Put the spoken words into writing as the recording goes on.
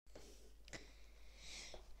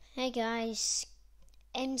Hey guys,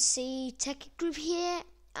 MC Tech Group here,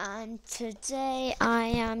 and today I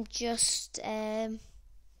am it's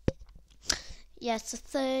the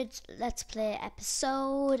third Let's Play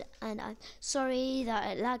episode, and I'm sorry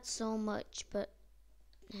that it lagged so much, but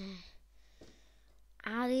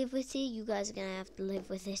I live with it. You guys are gonna have to live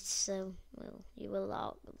with it, so you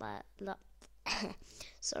will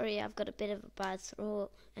sorry, I've got a bit of a bad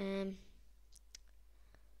throat.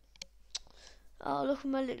 Oh, look at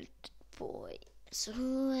my little boy. So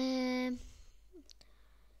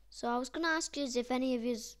I was gonna ask you if any of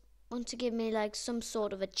you want to give me like some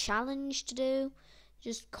sort of a challenge to do.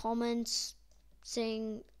 Just comments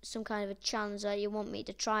saying some kind of a challenge that you want me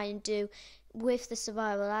to try and do with the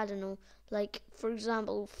survival. I don't know, like for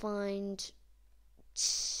example, find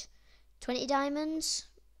 20 diamonds.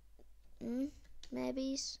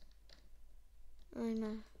 Maybes. I don't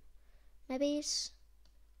know. Maybes.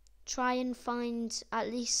 Try and find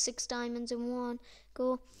at least 6 diamonds in one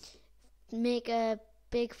go. Make a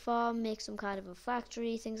big farm, make some kind of a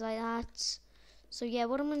factory, things like that. So yeah,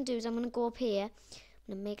 what I'm going to do is I'm going to go up here. I'm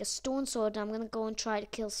going to make a stone sword, and I'm going to go and try to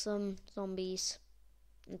kill some zombies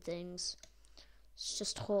and things.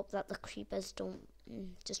 Just hope that the creepers don't,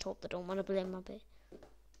 just hope they don't want to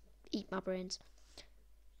eat my brains.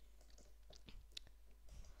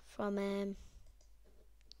 From,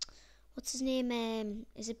 what's his name?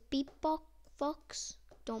 Is it Beatbox Fox?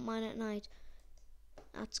 Don't Mind at Night.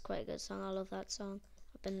 That's quite a good song. I love that song.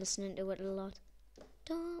 I've been listening to it a lot.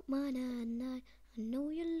 Don't mind at night. I know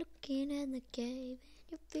you're looking in the cave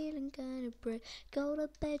and you're feeling kind of brave. Go to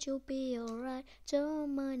bed, you'll be alright.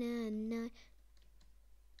 Don't mind at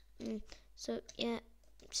night. So yeah,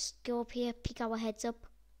 just go up here, peek our heads up.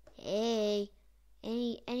 Hey,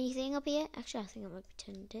 anything up here? Actually, I think it might be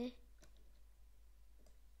today.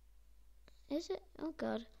 Is it? Oh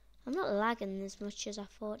god. I'm not lagging as much as I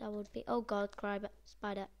thought I would be. Oh god,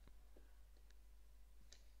 spider.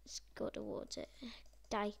 Let's go towards it.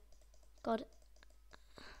 Die. God.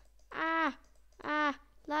 Ah!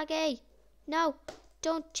 Laggy! No!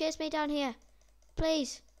 Don't chase me down here.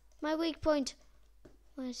 Please. My weak point.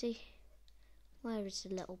 Where is he? Where is the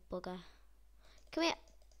little bugger? Come here.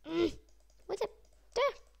 Where's it?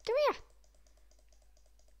 There. Come here.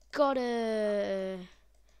 Got it.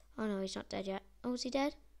 Oh no, he's not dead yet. Oh, is he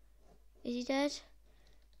dead? Is he dead?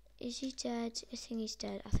 Is he dead? I think he's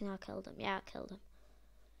dead. I think I killed him. Yeah, I killed him.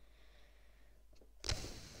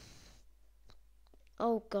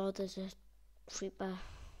 Oh god, there's a creeper.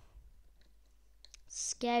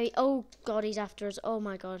 Scary. Oh god, he's after us. Oh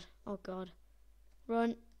my god. Oh god.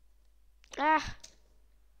 Run. Ah!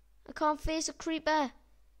 I can't face a creeper.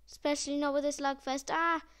 Especially not with this lagfest.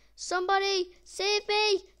 Ah! Somebody! Save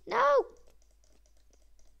me! No!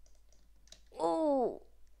 Oh!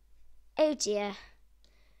 Oh dear.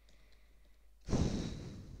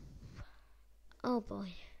 Oh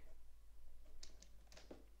boy.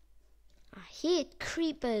 I hate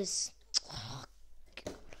creepers. Oh,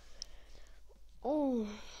 God. Oh.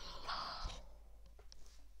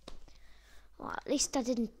 Well, at least I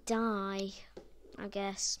didn't die, I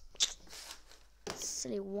guess.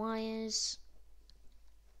 Silly wires.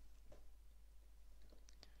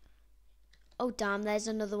 Oh damn, there's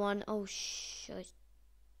another one. Oh shit.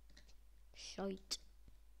 Shite.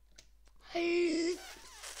 Is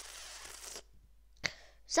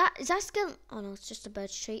that skill? Oh no, it's just a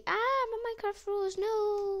birch tree. Ah, my Minecraft froze.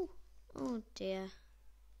 No. Oh dear.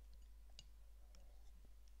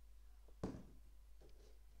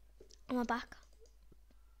 Am I back?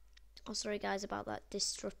 Oh, sorry guys about that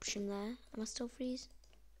disruption there. Am I still freeze?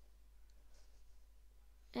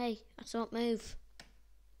 Hey, I don't move.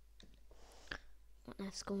 What the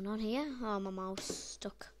heck's going on here? Oh, my mouse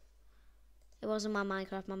stuck. It wasn't my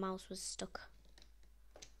Minecraft, my mouse was stuck.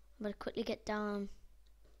 I'm gonna quickly get down.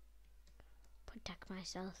 Protect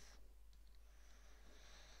myself.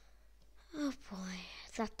 Oh boy,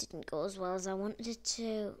 that didn't go as well as I wanted it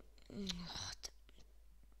to.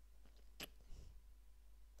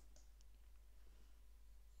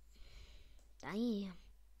 Damn.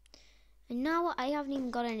 And now I haven't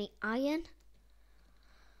even got any iron.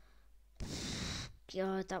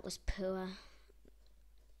 God, that was poor.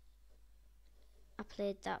 I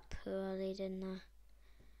played that poorly, didn't I?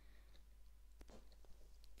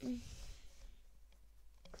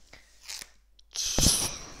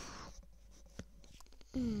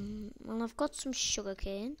 Well, I've got some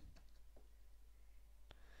sugarcane.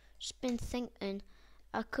 Just been thinking,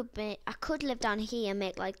 I could live down here and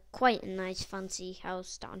make like quite a nice fancy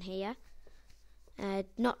house down here.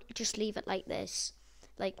 Not just leave it like this,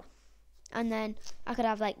 like, and then I could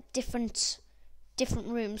have like different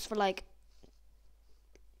rooms for like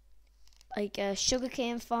like a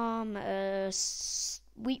sugarcane farm, a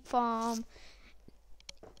wheat farm.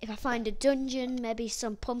 If I find a dungeon, maybe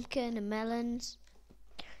some pumpkin and melons.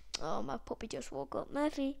 Oh, my puppy just woke up,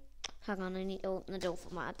 Murphy. Hang on, I need to open the door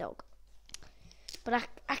for my dog. But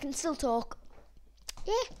I can still talk.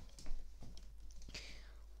 Yeah.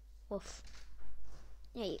 Woof.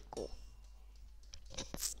 There you go.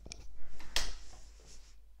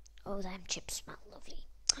 Oh, them chips smell lovely.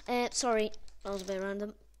 Sorry, that was a bit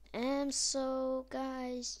random. So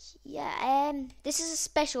guys, yeah, this is a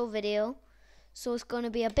special video, so it's going to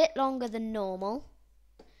be a bit longer than normal.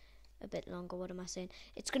 A bit longer, what am I saying?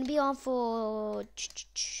 It's going to be on for, I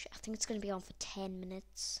think it's going to be on for 10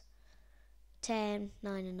 minutes. 10,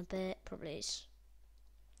 9 and a bit, probably is.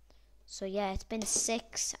 So yeah, it's been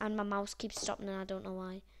 6, and my mouse keeps stopping, and I don't know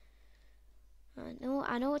why.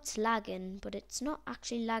 I know it's lagging, but it's not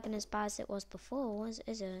actually lagging as bad as it was before, is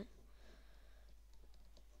it?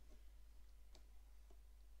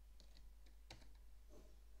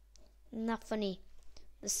 Not funny.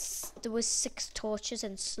 There was 6 torches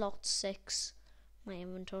in slot 6. My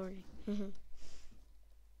inventory.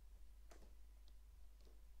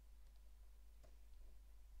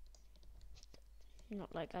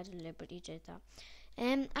 Not like I deliberately did that.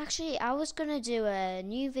 Actually, I was gonna do a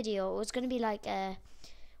new video. It was gonna be like a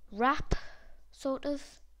rap sort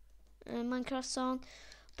of Minecraft song,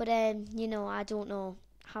 but you know, I don't know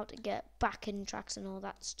how to get backing tracks and all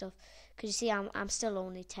that stuff. Cause you see, I'm still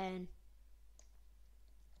only 10.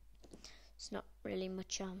 It's not really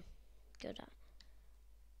much I'm good at.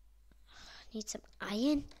 Need some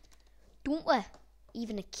iron, don't we?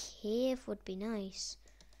 Even a cave would be nice.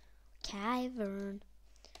 Cavern.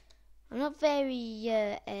 I'm not very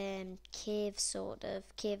cave sort of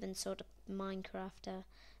Minecrafter.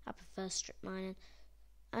 I prefer strip mining.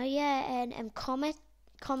 Oh yeah, and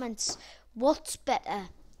comments. What's better,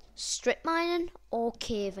 strip mining or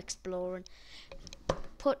cave exploring?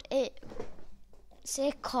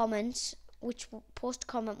 Say comments. Post a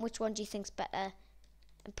comment. Which one do you think's better?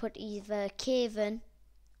 And put either caving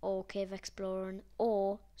or cave exploring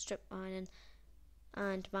or strip mining.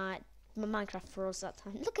 And my Minecraft froze that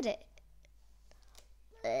time. Look at it.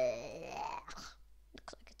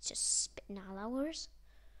 Looks like it's just spitting all hours.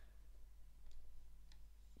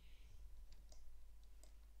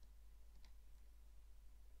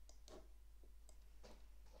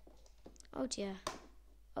 Oh dear.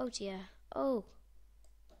 Oh dear. Oh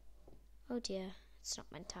dear. It's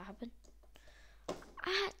not meant to happen.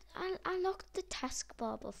 I locked the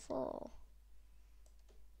taskbar before.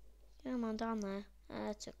 Come on down there.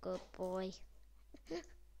 That's a good boy.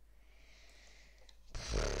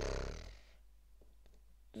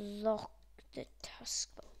 Lock the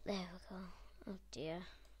taskbar. There we go. Oh dear.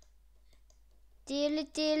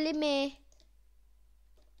 Dearly me.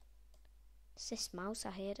 It's this mouse,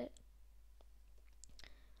 I hate it.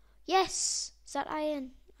 Yes! Is that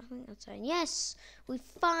iron? I think that's iron. Yes! We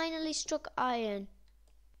finally struck iron.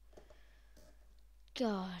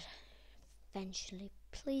 God. Eventually.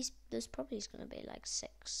 Please, there's probably going to be like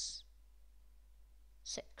 6.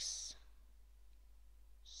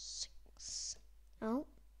 Oh,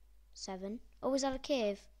 7. Oh, is that a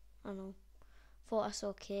cave? I don't know. Thought I saw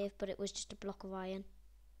a cave, but it was just a block of iron.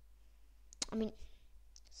 I mean,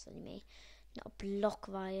 silly me. Not a block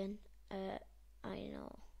of iron. I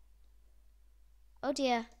know. Oh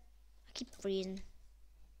dear. I keep freezing.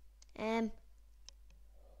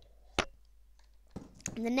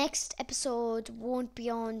 The next episode won't be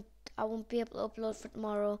on. I won't be able to upload for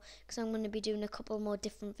tomorrow because I'm going to be doing a couple more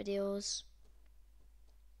different videos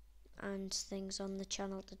and things on the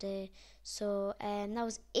channel today. So that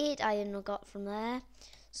was 8 iron I got from there.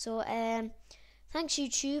 So thanks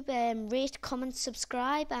YouTube. Rate, comment,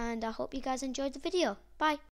 subscribe, and I hope you guys enjoyed the video. Bye.